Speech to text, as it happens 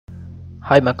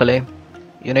Hi மக்களே,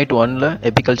 unit 1ல்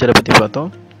எபிகல்ச்சரை பற்றி பார்த்தோம்.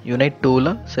 யூனிட் 2ல்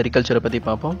செரிகல்ச்சரை பற்றி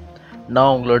பார்ப்போம்.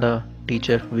 நான் உங்களோட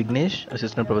teacher Vignesh,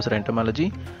 assistant professor entomology.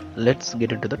 Let's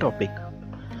get in to the topic.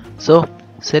 So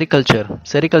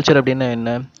sericulture அப்படின்னா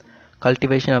என்ன?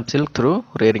 Cultivation of silk through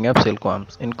rearing of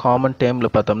சில்க்வார்ம்ஸ். In common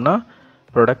டேர்மில் பார்த்தோம்னா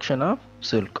ப்ரொடக்ஷன் ஆஃப்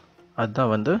சில்க்,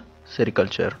 அதுதான் வந்து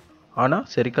செரிகல்ச்சர். ஆனால்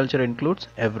sericulture includes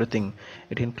everything.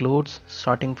 It includes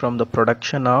starting from the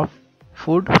production of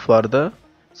food for the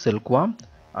silkworm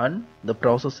and the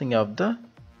processing of the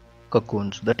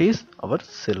cocoons, that is our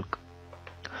silk.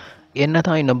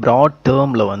 என்னதான் இந்த broad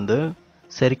termல வந்து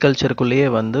செரிகல்ச்சருக்குள்ளேயே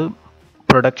வந்து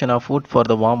production of food for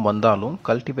the warm வந்தாலும்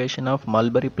cultivation of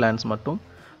mulberry plans மட்டும்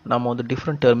நம்ம வந்து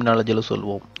different டெர்மினாலஜியில்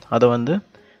சொல்லுவோம். அதை வந்து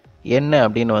என்ன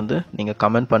அப்படின்னு வந்து நீங்கள்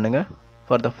கமெண்ட் பண்ணுங்கள்.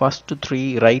 For the first 3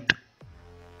 right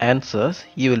answers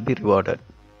you will be rewarded.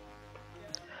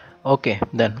 Okay,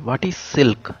 then what is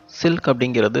silk? Silk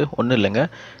அப்படிங்கிறது ஒன்றும் இல்லைங்க,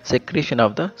 secretion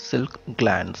of the silk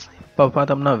glands. இப்போ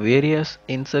பார்த்தோம்னா various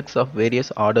insects of various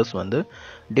orders வந்து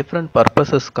டிஃப்ரெண்ட்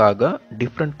பர்பஸஸ்க்காக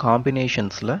டிஃப்ரெண்ட்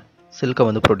காம்பினேஷன்ஸில் சில்கை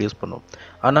வந்து ப்ரொடியூஸ் பண்ணும்.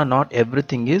 ஆனால் not every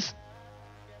thing is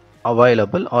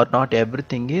available R not every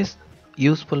thing is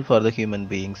useful for the human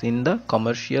beings in the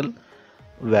commercial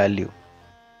value.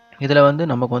 இதில் வந்து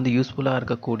நமக்கு வந்து யூஸ்ஃபுல்லாக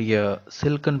இருக்கக்கூடிய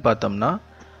சில்க்குன்னு பார்த்தோம்னா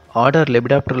ஆர்டர்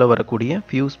லெபிடாப்டரில் வரக்கூடிய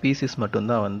ஃபியூ ஸ்பீசிஸ்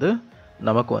மட்டும்தான் வந்து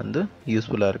நமக்கு வந்து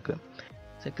யூஸ்ஃபுல்லாக இருக்குது.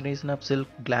 செக்ரேஷன் ஆஃப்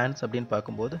சில்க் கிளாண்ட்ஸ் அப்படின்னு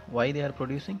பார்க்கும்போது why they are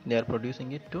producing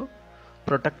it to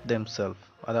protect themselves.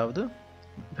 அதாவது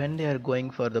when they are going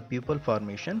for the pupal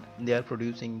formation they are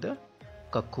producing the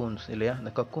cocoons இல்லையா?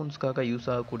 அந்த கக்கூன்ஸ்க்காக யூஸ்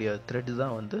ஆகக்கூடிய த்ரெட்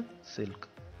தான் வந்து சில்க்.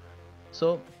 ஸோ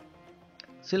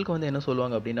சில்க் வந்து என்ன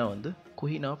சொல்லுவாங்க அப்படின்னா வந்து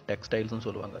குயின் ஆஃப் டெக்ஸ்டைல்ஸ்னு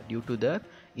சொல்லுவாங்க, due to their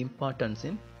importance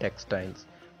in textiles.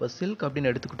 இப்போ சில்க் அப்படின்னு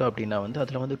எடுத்துக்கிட்டோம் அப்படின்னா வந்து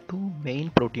அதில் வந்து 2 மெயின்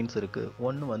ப்ரோட்டீன்ஸ் இருக்குது.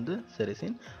 ஒன்று வந்து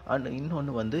செரிசின் அண்ட்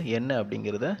இன்னொன்று வந்து என்ன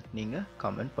அப்படிங்கிறத நீங்கள்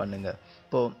கமெண்ட் பண்ணுங்கள்.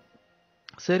 இப்போது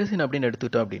செரிசின் அப்படின்னு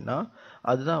எடுத்துக்கிட்டோம் அப்படின்னா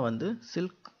அதுதான் வந்து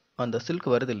சில்க், அந்த சில்க்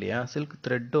வருது இல்லையா, சில்க்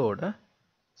த்ரெட்டோட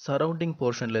சரௌண்டிங்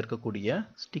போர்ஷனில் இருக்கக்கூடிய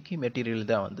ஸ்டிக்கி மெட்டீரியல்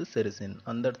தான் வந்து செரிசின்.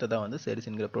 அந்த இடத்துல தான் வந்து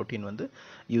செரிசின்கிற ப்ரோட்டீன் வந்து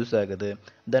யூஸ் ஆகுது.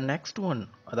 த நெக்ஸ்ட் ஒன்,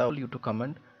 அதாவது யூ டு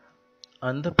கமெண்ட்,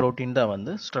 அந்த ப்ரோட்டீன் தான்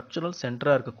வந்து ஸ்ட்ரக்சரல்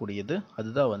சென்டராக இருக்கக்கூடியது,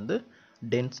 அதுதான் வந்து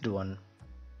டென்ஸ்டு ஒன்.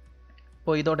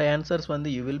 இப்போ இதோட ஆன்சர்ஸ் வந்து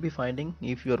you will be finding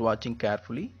if you are வாட்சிங்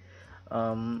carefully.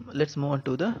 Let's move on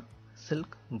to the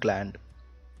silk gland.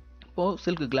 இப்போது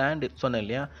சில்க் கிளாண்ட் சொன்னேன்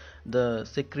இல்லையா, த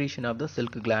secretion of the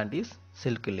silk gland is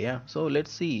silk இல்லையா. So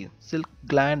let's see silk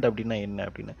gland அப்படின்னா என்ன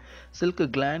அப்படின்னு. சில்க்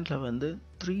கிளாண்டில் வந்து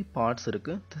 3 பார்ட்ஸ்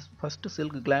இருக்குது. ஃபஸ்ட்டு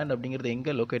சில்க் கிளாண்ட் அப்படிங்கிறது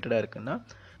எங்கே லொக்கேட்டடாக இருக்குன்னா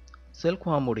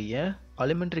சில்க்வார்முடைய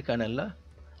அலிமெண்ட்ரி கனலில்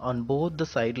ஆன் போத் த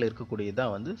சைடில் இருக்கக்கூடியது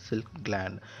தான் வந்து சில்க்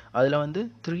கிளாண்ட். அதில் வந்து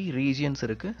 3 ரீஜியன்ஸ்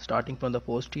இருக்குது, starting from the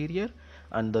posterior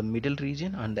and the middle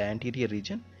region and the anterior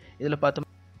region. இதில் பார்த்தோம்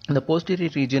இந்த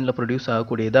போஸ்டீரியர் ரீஜனில் ப்ரொடியூஸ்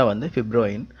ஆகக்கூடியதாக வந்து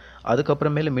ஃபிப்ரோயின்,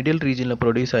 அதுக்கப்புறமேல மிடில் ரீஜனில்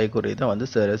ப்ரொடியூஸ் ஆகக்கூடியதாக வந்து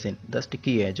செரசின், த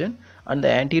sticky agent.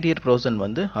 And anterior frozen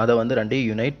வந்து அதை வந்து ரெண்டையும்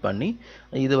யுனைட் பண்ணி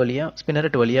இது வழியாக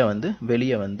ஸ்பின்னரட் வழியாக வந்து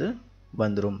வெளியே வந்து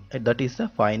வந்துடும். That is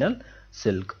the final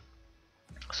silk.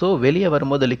 So வெளியே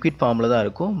வரும்போது லிக்விட் ஃபார்மில் தான்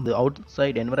இருக்கும். இந்த அவுட்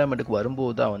சைட் என்விரான்மெண்ட்டுக்கு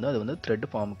வரும்போது தான் வந்து அது வந்து த்ரெட்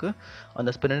ஃபார்முக்கு அந்த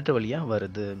ஸ்பின்னரட் வழியாக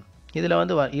வருது. இதில்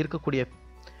வந்து இருக்கக்கூடிய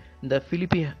இந்த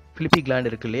ஃபிலிப்பி கிளாண்ட்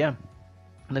இருக்கு இல்லையா,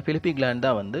 இந்த ஃபிலிப்பி கிளாண்ட்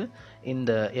தான் வந்து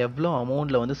இந்த எவ்வளோ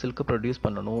அமௌண்ட்டில் வந்து சில்க்கு ப்ரொடியூஸ்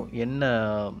பண்ணணும்,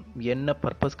 என்ன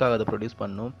பர்பஸ்க்காக அதை ப்ரொடியூஸ்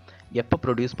பண்ணணும், எப்போ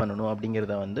ப்ரொடியூஸ் பண்ணணும்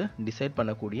அப்படிங்கிறத வந்து டிசைட்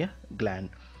பண்ணக்கூடிய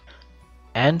கிளாண்ட்.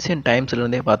 ஆன்சியன்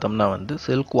டைம்ஸ்லேருந்தே பார்த்தோம்னா வந்து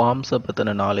சில்க் வார்ம்ஸை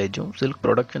பற்றின நாலேஜும் சில்க்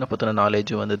ப்ரொடக்ஷனை பற்றின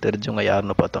நாலேஜும் வந்து தெரிஞ்சவங்க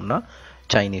யாருன்னு பார்த்தோம்னா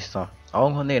சைனீஸ் தான்.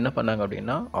 அவங்க வந்து என்ன பண்ணாங்க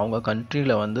அப்படின்னா அவங்க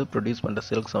கண்ட்ரியில் வந்து ப்ரொடியூஸ் பண்ணுற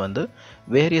சில்க்ஸை வந்து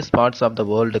வேரியஸ் பார்ட்ஸ் ஆஃப் த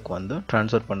வேர்ல்டுக்கு வந்து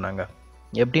ட்ரான்ஸ்ஃபர் பண்ணாங்க.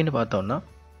 எப்படின்னு பார்த்தோம்னா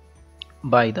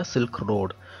பை த சில்க்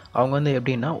ரோடு. அவங்க வந்து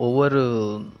எப்படின்னா ஒவ்வொரு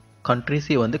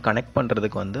கண்ட்ரிஸையும் வந்து கனெக்ட்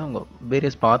பண்ணுறதுக்கு வந்து அவங்க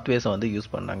வேரியஸ் பாத்வேஸை வந்து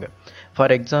யூஸ் பண்ணாங்க.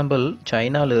 ஃபார் எக்ஸாம்பிள்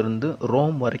சைனாவிலிருந்து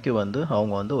ரோம் வரைக்கும் வந்து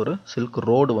அவங்க வந்து ஒரு சில்க்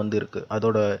ரோடு வந்து இருக்குது.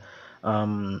 அதோட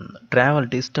ட்ராவல்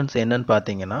டிஸ்டன்ஸ் என்னன்னு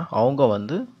பார்த்தீங்கன்னா அவங்க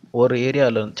வந்து ஒரு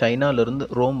ஏரியாவில் சைனாவிலேருந்து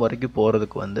ரோம் வரைக்கும்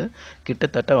போகிறதுக்கு வந்து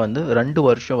கிட்டத்தட்ட வந்து 2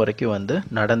 வருஷம் வரைக்கும் வந்து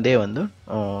நடந்தே வந்து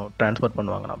transport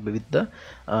பண்ணுவாங்கண்ணா with the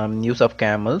use of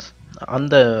camels.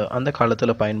 அந்த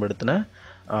காலத்தில் பயன்படுத்தின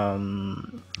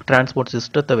டிரான்ஸ்போர்ட்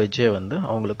சிஸ்டத்தை வச்சே வந்து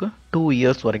அவங்களுக்கு 2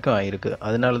 இயர்ஸ் வரைக்கும் ஆயிருக்கு.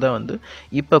 அதனால தான் வந்து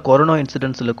இப்போ கொரோனா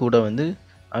இன்சிடென்ட்ஸில் கூட வந்து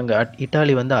அங்கே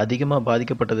இட்டாலி வந்து அதிகமாக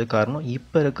பாதிக்கப்பட்டது காரணம்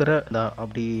இப்போ இருக்கிற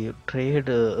அப்படி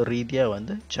ட்ரேடு ரீதியாக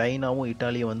வந்து சைனாவும்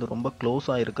இட்டாலியும் வந்து ரொம்ப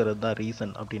க்ளோஸாக இருக்கிறது தான்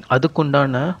ரீசன் அப்படின்னு.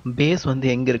 அதுக்குண்டான பேஸ் வந்து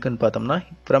எங்கே இருக்குன்னு பார்த்தோம்னா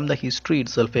ஃப்ரம் த ஹிஸ்ட்ரி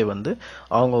இட் செல்ஃபே வந்து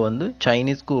அவங்க வந்து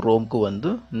சைனீஸ்க்கும் ரோம்க்கும்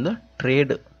வந்து இந்த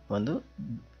ட்ரேடு வந்து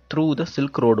த்ரூ த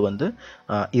சில்க் ரோடு வந்து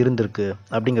இருந்திருக்கு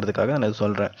அப்படிங்கிறதுக்காக நான்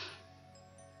சொல்கிறேன்.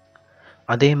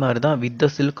 அதே மாதிரி தான் வித் த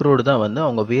சில்க் ரோடு தான் வந்து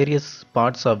அவங்க வேரியஸ்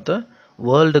பார்ட்ஸ் ஆஃப் த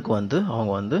வேர்ல்டுக்கு வந்து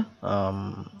அவங்க வந்து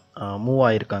மூவ்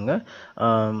ஆகியிருக்காங்க.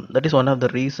 That is one of the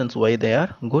reasons why they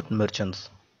are good merchants.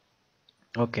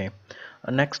 Okay,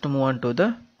 next move on to the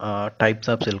types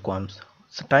of silkworms.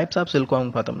 So types of silkworm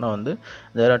பார்த்தோம்னா வந்து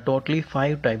there are totally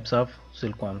 5 types of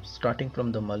silkworms starting from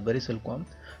the mulberry silkworm,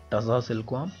 Tasar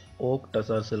silkworm, oak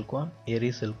Tasar silkworm,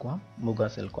 airy silkworm, Muga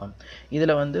silkworm.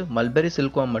 இதில் வந்து mulberry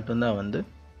silkworm மட்டும்தான் வந்து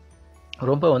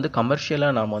ரொம்ப வந்து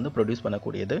கமர்ஷியலாக நாம் வந்து ப்ரொடியூஸ்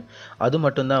பண்ணக்கூடியது. அது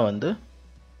மட்டும்தான்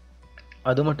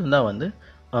வந்து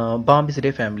பாம்பிசிடே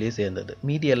ஃபேமிலியை சேர்ந்தது.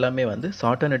 மீதி எல்லாமே வந்து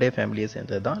சாட்டர்னிடே ஃபேமிலியை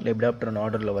சேர்ந்தது தான். லெப்டாப்டரன்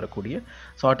ஆர்டரில் வரக்கூடிய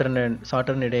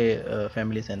சாட்டர்னிடே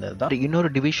ஃபேமிலியை சேர்ந்தது தான். இன்னொரு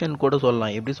டிவிஷன் கூட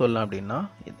சொல்லலாம். எப்படி சொல்லலாம் அப்படின்னா,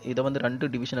 இதை வந்து 2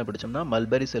 டிவிஷனை பிடிச்சோம்னா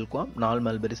மல்பெரி சில்க்வார்ம், நால்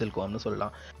மல்பெரி சில்க்வார்ம்னு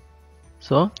சொல்லலாம்.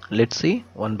 So let's see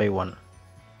one by one.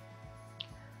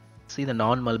 See the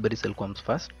non-mulberry silkworms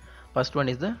first. First one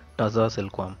is the Tasar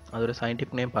silkworm. அதோட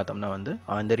சயின்டிஃபிக் நேம் பார்த்தோம்னா வந்து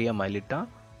ஆந்தரியா மைலிட்டா.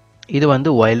 இது வந்து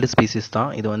வைல்டு ஸ்பீசிஸ்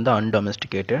தான். இது வந்து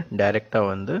அன்டொமெஸ்டிகேட்டட். டைரெக்டாக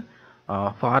வந்து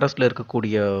ஃபாரஸ்ட்டில்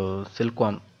இருக்கக்கூடிய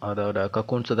சில்க்வார்ம் அதோட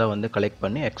கக்கூன்ஸை தான் வந்து கலெக்ட்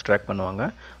பண்ணி எக்ஸ்ட்ராக்ட் பண்ணுவாங்க.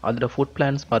 அதோட ஃபுட்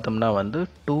பிளான்ஸ் பார்த்தோம்னா வந்து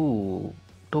டூ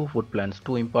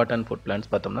இம்பார்ட்டன்ட் ஃபுட் பிளான்ஸ்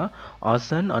பார்த்தோம்னா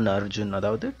ஆசன் அண்ட் அர்ஜுன்,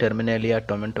 அதாவது டெர்மினேலியா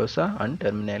டொமெட்டோசா அண்ட்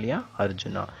டெர்மினேலியா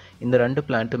அர்ஜுனா. இந்த 2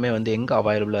 பிளான்ட்டுமே வந்து எங்கே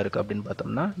அவைலபிளாக இருக்குது அப்படின்னு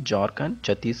பார்த்தோம்னா ஜார்க்கண்ட்,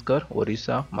 சத்தீஸ்கர்,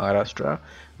 ஒரிசா, மகாராஷ்டிரா,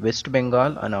 வெஸ்ட்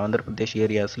பெங்கால் அண்ட் ஆந்திர பிரதேஷ்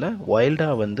ஏரியாஸில்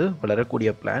வைல்டாக வந்து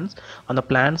வளரக்கூடிய பிளான்ஸ். அந்த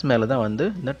பிளான்ஸ் மேலே தான் வந்து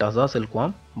இந்த டசா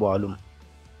சில்க்வார்ம் வாழும்.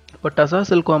 இப்போ டசா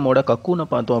சில்க்வார்மோட கக்கூனை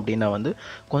பார்த்தோம் அப்படின்னா வந்து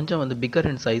கொஞ்சம் வந்து பிக்கர்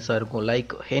அண்ட் சைஸாக இருக்கும்.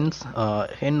 லைக்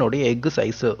ஹென்னோடைய எக்கு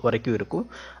சைஸு வரைக்கும் இருக்கும்.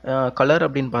 கலர்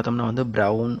அப்படின்னு பார்த்தோம்னா வந்து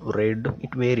brown, red,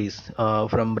 it varies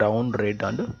from brown, red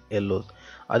and எல்லோஸ்.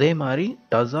 அதே மாதிரி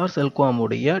டசார்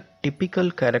சில்க்வார்முடைய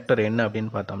டிப்பிக்கல் கேரக்டர் என்ன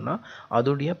அப்படின்னு பார்த்தோம்னா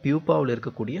அதோடைய பியூப்பாவில்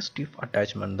இருக்கக்கூடிய ஸ்டிஃப்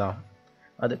அட்டாச்மெண்ட் தான்.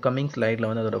 அது கம்மிங் ஸ்லைடில்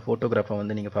வந்து அதோட ஃபோட்டோகிராஃபை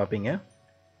வந்து நீங்கள் பார்ப்பீங்க.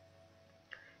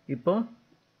 இப்போ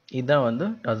இதுதான் வந்து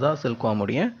டசார்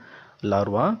சில்க்வார்முடைய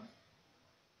லார்வா.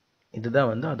 இதுதான்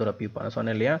வந்து அதோட பியூப்பா. நான்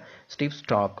சொன்னேன் இல்லையா, ஸ்டிஃப்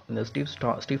ஸ்டாக். இந்த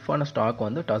ஸ்டிஃபான ஸ்டாக்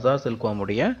வந்து டசார்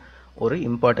சில்க்வார்முடைய ஒரு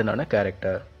இம்பார்ட்டண்டான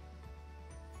கேரக்டர்.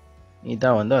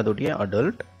 இதுதான் வந்து அதோடைய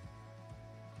அடல்ட்.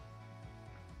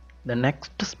 இந்த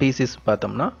நெக்ஸ்ட் ஸ்பீசிஸ்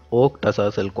பார்த்தோம்னா ஓக்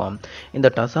டசார் சில்க்வார்ம். இந்த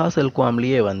டசார்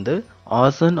சில்க்வார்ம்லேயே வந்து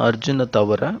ஆசன், அர்ஜுனை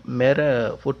தவிர வேறு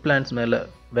ஃபுட்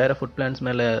பிளான்ஸ்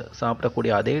மேலே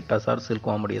சாப்பிடக்கூடிய அதே டசார்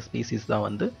சில்க்வார்முடைய ஸ்பீசிஸ் தான்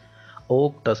வந்து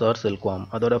ஓக் டசார் சில்க்வார்ம்.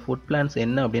 அதோட ஃபுட் பிளான்ஸ்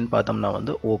என்ன அப்படின்னு பார்த்தோம்னா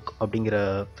வந்து ஓக் அப்படிங்கிற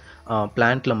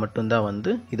பிளான்ட்டில் மட்டும்தான்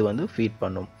வந்து இது வந்து ஃபீட்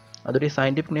பண்ணும். அதோடைய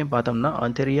சயின்டிஃபிக் நேம் பார்த்தோம்னா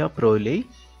ஆந்தரியா ப்ரோலே.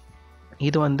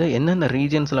 இது வந்து எந்தெந்த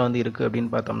ரீஜன்ஸில் வந்து இருக்குது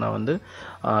அப்படின்னு பார்த்தோம்னா வந்து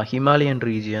Himalayan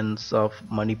regions of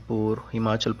Manipur,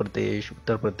 Himachal Pradesh,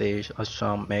 Uttar Pradesh,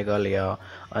 Assam, Meghalaya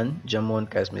and Jammu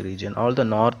and Kashmir region, all the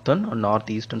northern and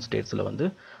north eastern ஸ்டேட்ஸில் வந்து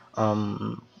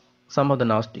some of the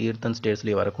north eastern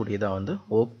ஸ்டேட்ஸ்லேயே வரக்கூடியதாக வந்து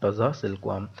ஓக் டசார்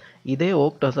சில்க்வார்ம். இதே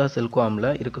ஓக் டசார் சில்க்வார்மில்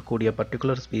இருக்கக்கூடிய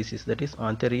particular species that is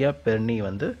ஆந்தரியா Bernie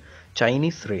வந்து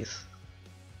சைனீஸ் ரேஸ்.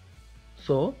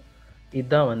 ஸோ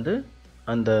இதுதான் வந்து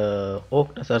அந்த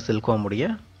ஓக் டசார் சில்க்வார்முடைய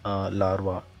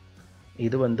லார்வா.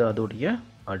 இது வந்து அதோடைய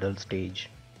adult stage.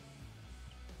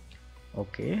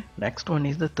 Okay, next one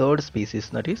is the third species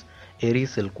that is எரி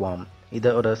சில்க்வார்ம்.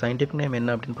 இதோட சயின்டிஃபிக் நேம்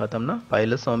என்ன அப்படின்னு பார்த்தோம்னா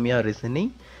பைலோசோமியா ரிசினி.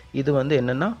 இது வந்து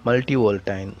என்னென்னா மல்டி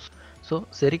வோல்டைன்ஸ். ஸோ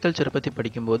செரிகல்ச்சரை பற்றி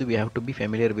படிக்கும்போது we have to be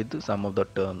familiar with some of the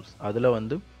terms. அதில்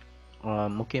வந்து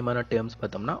முக்கியமான டேர்ம்ஸ்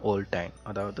பார்த்தோம்னா வோல்டைன்,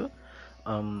 அதாவது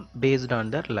based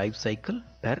on Dhar life cycle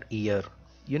per year.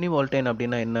 யூனிவோல்டைன்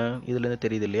அப்படின்னா என்ன, இதுலேருந்து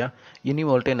தெரியுது இல்லையா.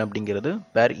 யூனிவோல்டைன் அப்படிங்கிறது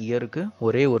பெர் இயருக்கு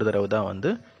ஒரே ஒரு தடவை தான்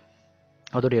வந்து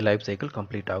அதோடைய லைஃப் சைக்கிள்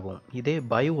கம்ப்ளீட் ஆகும். இதே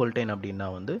பை வோல்டைன் அப்படின்னா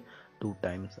வந்து 2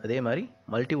 times. அதே மாதிரி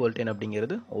மல்டி வோல்டைன்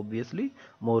அப்படிங்கிறது obviously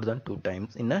more than 2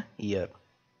 times in a year.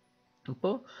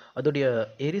 இப்போது அதோடைய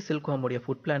எரி சில்க்வார்முடைய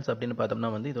ஃபுட் பிளான்ஸ் அப்படின்னு பார்த்தோம்னா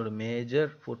வந்து இதோட மேஜர்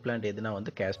ஃபுட் பிளான்ட் எதுனா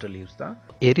வந்து கேஸ்டர் லீவ்ஸ் தான்.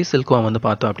 எரி சில்க்வார்ம் வந்து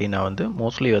பார்த்தோம் அப்படின்னா வந்து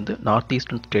மோஸ்ட்லி வந்து நார்த்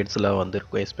ஈஸ்டர்ன் ஸ்டேட்ஸில் வந்து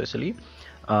இருக்கும். எஸ்பெஷலி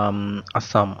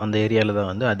அஸ்ஸாம் அந்த ஏரியாவில்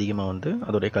தான் வந்து அதிகமாக வந்து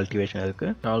அதோடைய கல்டிவேஷன்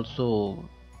இருக்குது. Also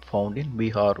found in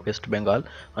Bihar, west Bengal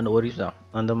and Orissa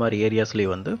அந்த மாதிரி ஏரியாஸ்லேயே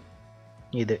வந்து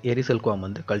இது எரி சில்க்வார்ம்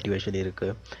வந்து கல்டிவேஷன்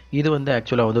இருக்குது. இது வந்து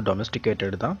ஆக்சுவலாக வந்து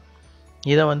டொமெஸ்டிகேட்டட் தான்.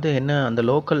 இதை வந்து என்ன அந்த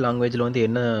லோக்கல் லாங்குவேஜில் வந்து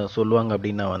என்ன சொல்லுவாங்க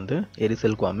அப்படின்னா வந்து எரி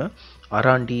சில்க்வார்ம்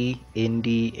அராண்டி,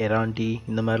 என்டி, எராண்டி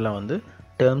இந்த மாதிரிலாம் வந்து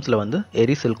டேர்ம்ஸில் வந்து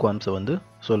எரி சில்க்வார்ம்ஸை வந்து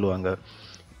சொல்லுவாங்க.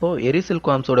 இப்போது எரி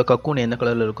சில்க்வார்ம்ஸோட கக்கூன் என்ன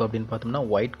கலரில் இருக்கும் அப்படின்னு பார்த்தோம்னா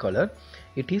white colour.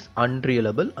 It is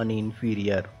அன்ரியலபிள் and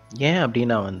inferior. ஏன்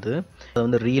அப்படின்னா வந்து அதை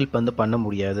வந்து ரீல் வந்து பண்ண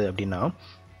முடியாது. அப்படின்னா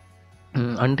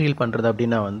அன்ரீல் பண்ணுறது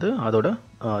அப்படின்னா வந்து அதோட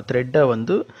த்ரெட்டை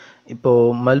வந்து இப்போ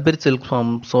மல்பெரி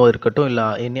சில்க்வார்ம்ஸோ இருக்கட்டும், இல்லை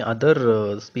எனி அதர்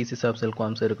ஸ்பீசிஸ் ஆஃப்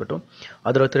சில்க்வார்ம்ஸோ இருக்கட்டும்,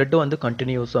 அதோட த்ரெட் வந்து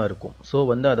கண்டினியூஸாக இருக்கும். ஸோ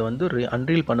வந்து அதை வந்து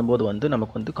அன்ரீல் பண்ணும்போது வந்து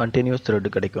நமக்கு வந்து கண்டினியூஸ் த்ரெட்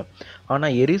கிடைக்கும்.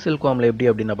 ஆனால் எரி சில்க்வார்மில்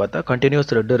எப்படி அப்படின்னு பார்த்தா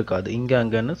கண்டினியூஸ் த்ரெட் இருக்காது, இங்கே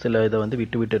அங்கேன்னு சில இதை வந்து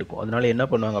விட்டு விட்டு இருக்கும். அதனால என்ன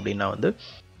பண்ணுவாங்க அப்படின்னா வந்து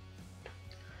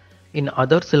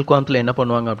அதர் சில்க்வார்ம்ஸில் என்ன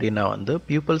பண்ணுவாங்க அப்படின்னா வந்து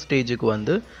பியூப்பல் ஸ்டேஜுக்கு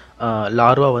வந்து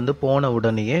லார்வா வந்து போன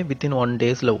உடனேயே வித்தின் 1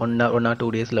 டேஸில் ஒன் ஆர் 2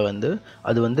 டேஸில் வந்து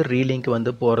அது வந்து ரீலிங்க்கு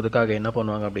வந்து போகிறதுக்காக என்ன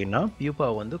பண்ணுவாங்க அப்படின்னா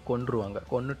பியூப்பாவை வந்து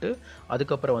கொன்னுட்டு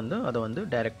அதுக்கப்புறம் வந்து அதை வந்து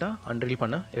டைரெக்டாக அன்ரீல்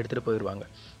பண்ண எடுத்துகிட்டு போயிடுவாங்க.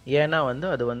 ஏன்னா வந்து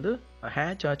அது வந்து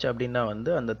ஹேட்ச் ஆச்சு அப்படின்னா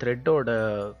வந்து அந்த த்ரெட்டோட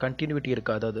கண்டினியூட்டி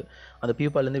இருக்காது. அது அந்த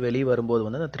பியூப்பாலேருந்து வெளியே வரும்போது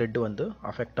வந்து அந்த த்ரெட் வந்து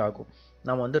அஃபெக்ட் ஆகும்.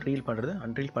 நம்ம வந்து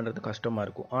அன்ரீல் பண்ணுறது கஷ்டமாக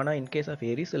இருக்கும். ஆனால் இன்கேஸ் ஆஃப்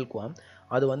எரி சில்க்வார்ம்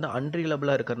அது வந்து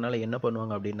அன்ரீலபிளாக இருக்கிறதுனால என்ன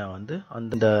பண்ணுவாங்க அப்படின்னா வந்து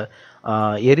அந்த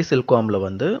எரி சில்க்வார்மில்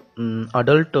வந்து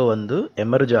அடல்ட்டை வந்து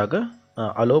எமர்ஜ் ஆக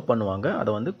அலோவ் பண்ணுவாங்க,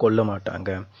 அதை வந்து கொல்ல மாட்டாங்க.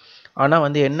 ஆனால்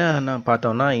வந்து என்ன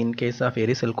பார்த்தோம்னா இன்கேஸ் ஆஃப்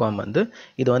எரி சில்க்வார்ம் வந்து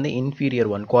இது வந்து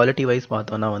இன்ஃபீரியர் ஒன், குவாலிட்டி வைஸ்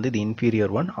பார்த்தோம்னா வந்து இது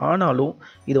இன்ஃபீரியர் ஒன். ஆனாலும்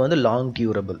இது வந்து லாங்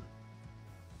டியூரபிள்.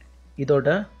 இதோட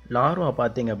லார்வா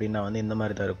பார்த்தீங்க அப்படின்னா வந்து இந்த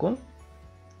மாதிரி தான் இருக்கும்.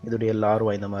 இதோடைய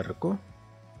லார்வா இந்த மாதிரி இருக்கும்.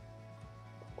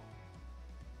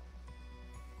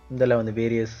 இதில் வந்து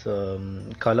வேரியஸ்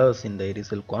கலர்ஸ் இந்த எரி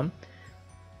சில்க்வார்ம்.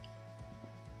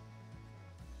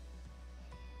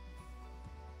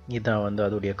 இதான் வந்து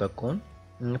அதோடைய கக்கூன்.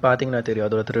 பார்த்தீங்கன்னா தெரியும்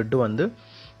அதோட த்ரெட்டு வந்து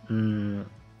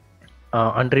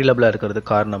அன்ரீலபிளாக இருக்கிறது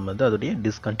காரணம் வந்து அதோடைய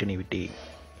டிஸ்கண்டினியூட்டி.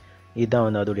 இதுதான்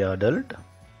வந்து அதோடைய அடல்ட்.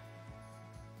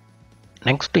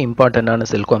 நெக்ஸ்ட் இம்பார்ட்டண்ட்டான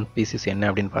சில்க்வார்ம் ஸ்பீசிஸ் என்ன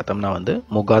அப்படின்னு பார்த்தோம்னா வந்து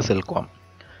முகா சில்க்வார்ம்.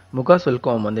 முகா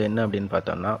சில்க்வார்ம் வந்து என்ன அப்படின்னு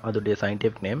பார்த்தோம்னா அதோடைய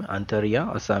சயின்டிஃபிக் நேம் அந்தரியா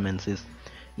அசாமென்சிஸ்.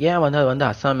 ஏன் வந்து அது வந்து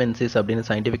அசாமென்சிஸ் அப்படின்னு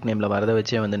சயின்டிஃபிக் நேமில் வரதை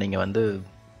வச்சே வந்து நீங்கள் வந்து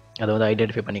அதை வந்து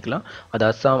ஐடென்டிஃபை பண்ணிக்கலாம். அது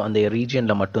அஸ்ஸாம் அந்த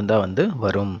ரீஜியனில் மட்டும்தான் வந்து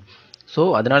வரும். ஸோ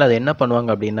அதனால் அதை என்ன பண்ணுவாங்க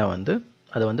அப்படின்னா வந்து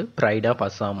அதை வந்து ப்ரைட் ஆஃப்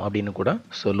அஸ்ஸாம் அப்படின்னு கூட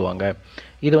சொல்லுவாங்க.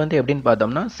 இது வந்து எப்படின்னு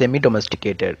பார்த்தோம்னா செமி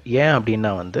டொமஸ்டிகேட்டட். ஏன்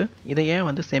அப்படின்னா வந்து இதை ஏன்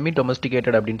வந்து செமி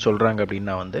டொமஸ்டிகேட்டட் அப்படின்னு சொல்கிறாங்க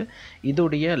அப்படின்னா வந்து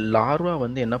இதோடைய லார்வா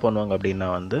வந்து என்ன பண்ணுவாங்க அப்படின்னா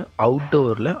வந்து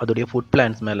அவுட்டோரில் அதோடைய ஃபுட்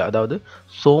பிளான்ஸ் மேலே, அதாவது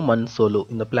சோமன் சொலு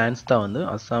இந்த பிளான்ஸ் தான் வந்து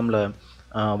அஸ்ஸாமில்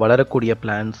வளரக்கூடிய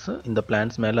பிளான்ஸ். இந்த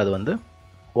பிளான்ஸ் மேலே அது வந்து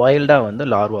வைல்டாக வந்து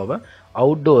லார்வாவை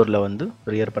அவுட்டோரில் வந்து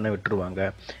ரியர் பண்ண விட்டுருவாங்க.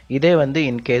 இதே வந்து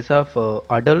in case of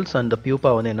adults and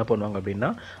pupa வந்து என்ன பண்ணுவாங்க அப்படின்னா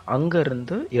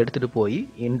அங்கேருந்து எடுத்துகிட்டு போய்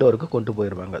இன்டோருக்கு கொண்டு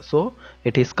போயிடுவாங்க. So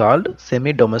it is called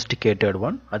semi domesticated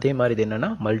one. அதே மாதிரி இது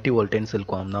என்னென்னா மல்டி வோல்டைன்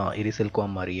சில்க்வார்ம் தான், எரி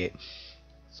சில்க்வார்ம் மாதிரியே.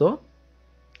 ஸோ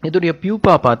இதோடைய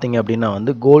பியூப்பா பார்த்தீங்க அப்படின்னா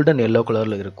வந்து கோல்டன் எல்லோ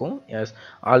கலரில் இருக்கும். S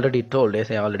already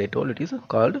told it is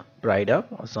called pride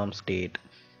of Assam state.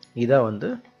 இதான் வந்து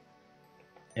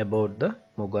about the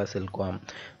முகா சில்க்வார்ம்.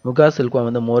 முகா சில்க்வார்ம்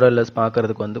வந்து மோரல்லஸ்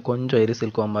பார்க்கறதுக்கு வந்து கொஞ்சம் எரி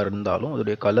சில்க்வார்மாக இருந்தாலும்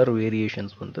அதோடைய கலர்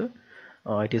வேரியேஷன்ஸ் வந்து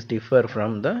it is differ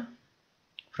from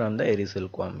the எரி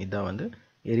சில்க்வார்ம். இதுதான் வந்து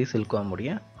எரி சில்க்வார்ம்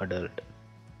உடைய அடல்ட்.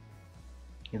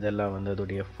 இதெல்லாம் வந்து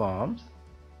அதோடைய ஃபார்ம்ஸ்.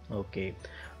 ஓகே,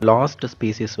 லாஸ்ட்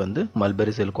ஸ்பீசிஸ் வந்து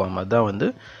மல்பெரி சில்க்வார்ம். அதான் வந்து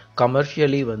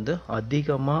கமர்ஷியலி வந்து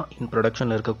அதிகமாக இன்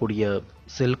ப்ரொடக்ஷனில் இருக்கக்கூடிய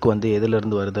சில்க் வந்து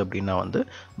எதுலேருந்து வருது அப்படின்னா வந்து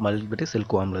மல்பெரி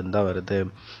சில்க்வார்ம்லேருந்து தான் வருது.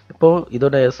 இப்போது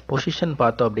இதோட பொசிஷன்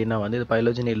பார்த்தோம் அப்படின்னா வந்து இது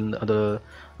பைலோஜினிலேருந்து அது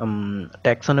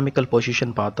டெக்ஸானமிக்கல்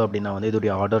பொசிஷன் பார்த்தோம் அப்படின்னா வந்து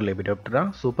இதோடைய ஆர்டர் லெபிடப்டரா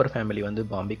சூப்பர் ஃபேமிலி வந்து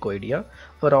பாம்பிகோய்டியா.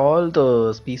 For all the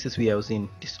species we have seen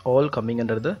it is all coming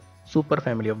under the super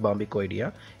family of பாம்பிகோய்டியா.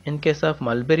 In case of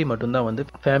mulberry மட்டும்தான் வந்து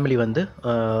ஃபேமிலி வந்து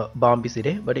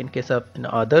பாம்பிசிடே. But in case of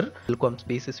other சில்க்வார்ம்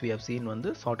species we have seen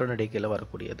வந்து சாட்டர்னிடே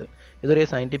வரக்கூடியது. இதோடைய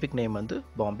scientific name வந்து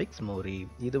பாம்பிக்ஸ் மோரி.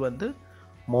 இது வந்து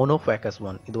மோனோஃபேக்கஸ்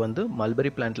one. இது வந்து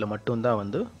மல்பெரி பிளான்ட்ல மட்டும்தான்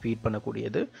வந்து ஃபீட்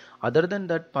பண்ணக்கூடியது. அதர் தென்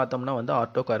தட் பார்த்தோம்னா வந்து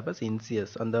ஆர்டோகார்பஸ்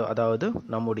இன்சியஸ், அதாவது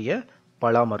நம்முடைய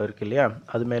பலாமரம் இருக்கு இல்லையா,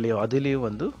 அதுலேயும்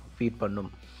வந்து ஃபீட்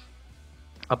பண்ணும்.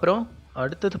 அப்புறம்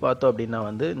அடுத்தது பார்த்தோம் அப்படின்னா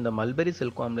வந்து இந்த மல்பெரி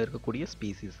சில்க்வார்மில் இருக்கக்கூடிய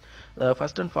species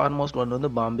first and foremost one வந்து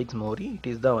பாம்பிக்ஸ் மோரி. இட்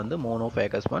இஸ் தான் வந்து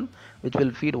மோனோஃபேக்கஸ் one which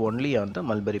will feet only on the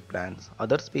mulberry plans.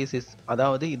 Other species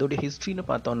அதாவது இதோடைய ஹிஸ்ட்ரின்னு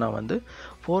பார்த்தோம்னா வந்து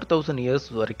 4000 இயர்ஸ்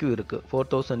வரைக்கும் இருக்குது.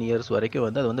 4000 இயர்ஸ் வரைக்கும்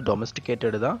வந்து அது வந்து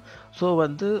டொமஸ்டிகேட்டடு தான். ஸோ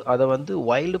வந்து அதை வந்து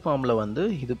வைல்டு ஃபார்மில் வந்து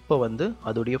இது இப்போ வந்து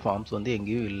அதோடைய ஃபார்ம்ஸ் வந்து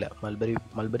எங்கேயும் இல்லை.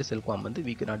 மல்பெரி சில்க்வார்ம் வந்து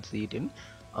we cannot see it in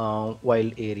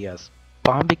wild areas.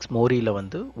 பாம்பிக்ஸ் மோரியில்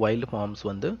வந்து வைல்டு ஃபார்ம்ஸ்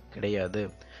வந்து கிடையாது.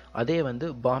 அதே வந்து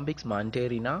பாம்பிக்ஸ்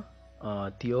மாண்டேரினா,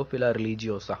 தியோஃபிலா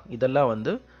ரிலீஜியோசா இதெல்லாம்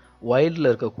வந்து வைல்டில்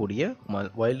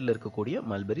இருக்கக்கூடிய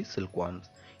மல்பெரி சில்க்வார்ம்ஸ்.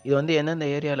 இது வந்து எந்தெந்த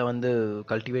ஏரியாவில் வந்து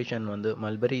கல்டிவேஷன் வந்து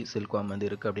மல்பெரி சில்க்வார்ம் வந்து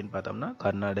இருக்குது அப்படின்னு பார்த்தோம்னா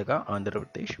கர்நாடகா, ஆந்திர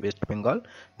பிரதேஷ், வெஸ்ட் பெங்கால்,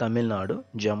 தமிழ்நாடு,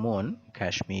 ஜம்மு அண்ட்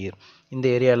காஷ்மீர் இந்த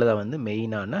ஏரியாவில் தான் வந்து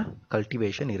மெயினான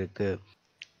கல்டிவேஷன் இருக்குது.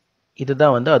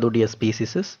 இதுதான் வந்து அதோடைய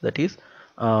ஸ்பீசிஸஸ். தட் இஸ்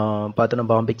பார்த்தோன்னா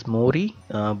பாம்பிக்ஸ் மோரி,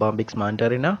 பாம்பிக்ஸ்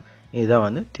மாண்டரினா, இதுதான்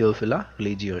வந்து தியோஃபிலா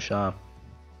ரிலீஜியோசா.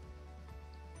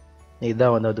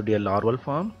 இதுதான் வந்து அதோடைய larval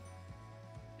form.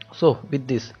 So with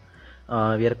this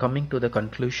we are coming to the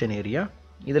conclusion area.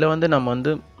 இதில் வந்து நம்ம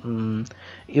வந்து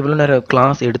இவ்வளோ நேரம்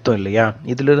கிளாஸ் எடுத்தோம் இல்லையா,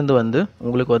 இதிலிருந்து வந்து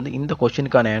உங்களுக்கு வந்து இந்த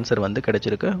கொஷினுக்கான ஆன்சர் வந்து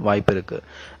கிடைச்சிருக்க வாய்ப்பு இருக்குது.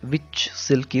 Which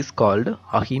silk is called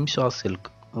Ahimsa silk?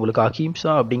 உங்களுக்கு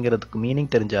அஹிம்சா அப்படிங்கிறதுக்கு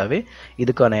மீனிங் தெரிஞ்சாவே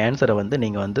இதுக்கான ஆன்சரை வந்து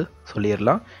நீங்கள் வந்து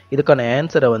சொல்லிடலாம். இதுக்கான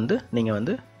ஆன்சரை வந்து நீங்கள்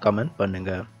வந்து கமெண்ட்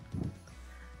பண்ணுங்கள்.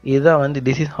 இதுதான் வந்து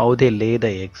this is how they Leh the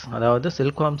X. அதாவது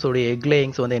சில்க்வார்ம்ஸோடைய எக்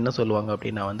லேயிங்ஸ் வந்து என்ன சொல்லுவாங்க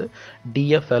அப்படின்னா வந்து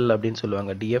டிஎஃப்எல் அப்படின்னு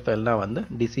சொல்லுவாங்க. டிஎஃப்எல்னா வந்து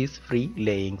டிசீஸ் ஃப்ரீ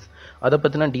லேயிங்ஸ். அதை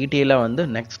பற்றின டீட்டெயிலாக வந்து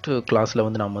நெக்ஸ்ட் கிளாஸில்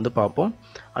வந்து நம்ம வந்து பார்ப்போம்.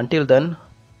 Until then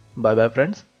by bye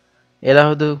friends.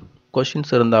 ஏதாவது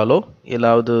கொஷின்ஸ் இருந்தாலோ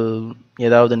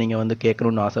ஏதாவது நீங்கள் வந்து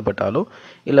கேட்கணுன்னு ஆசைப்பட்டாலோ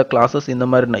இல்லை கிளாஸஸ் இந்த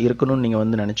மாதிரி இருக்கணும்னு நீங்கள்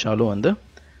வந்து நினச்சாலும் வந்து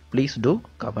please do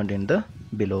comment in the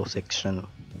below section.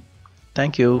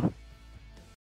 Thank you.